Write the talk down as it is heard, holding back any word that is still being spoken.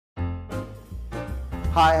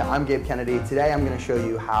Hi, I'm Gabe Kennedy. Today I'm going to show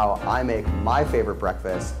you how I make my favorite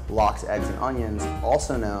breakfast, lox, eggs, and onions,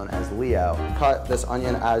 also known as Leo. Cut this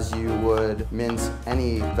onion as you would mince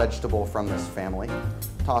any vegetable from this family.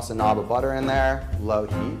 Toss a knob of butter in there, low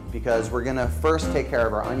heat, because we're going to first take care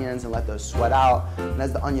of our onions and let those sweat out. And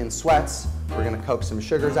as the onion sweats, we're going to coax some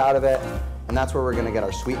sugars out of it, and that's where we're going to get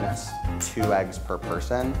our sweetness. 2 eggs per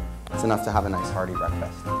person. It's enough to have a nice hearty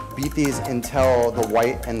breakfast. Beat these until the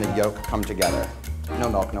white and the yolk come together. No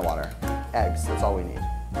milk, no water. Eggs, that's all we need.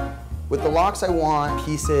 With the lox, I want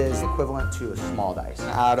pieces equivalent to a small dice.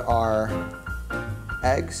 Add our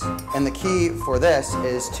eggs. And the key for this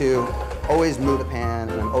is to always move the pan,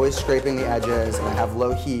 and I'm always scraping the edges, and I have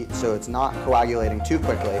low heat so it's not coagulating too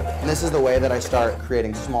quickly. And this is the way that I start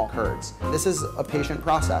creating small curds. This is a patient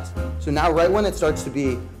process. So now right when it starts to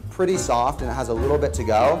be pretty soft and it has a little bit to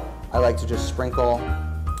go, I like to just sprinkle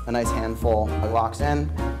a nice handful of lox in,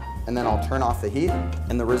 and then I'll turn off the heat,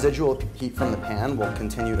 and the residual heat from the pan will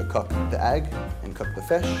continue to cook the egg and cook the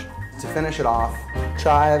fish. To finish it off,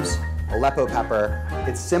 chives, Aleppo pepper.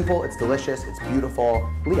 It's simple, it's delicious, it's beautiful.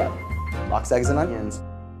 Leo, lox, eggs, and onions.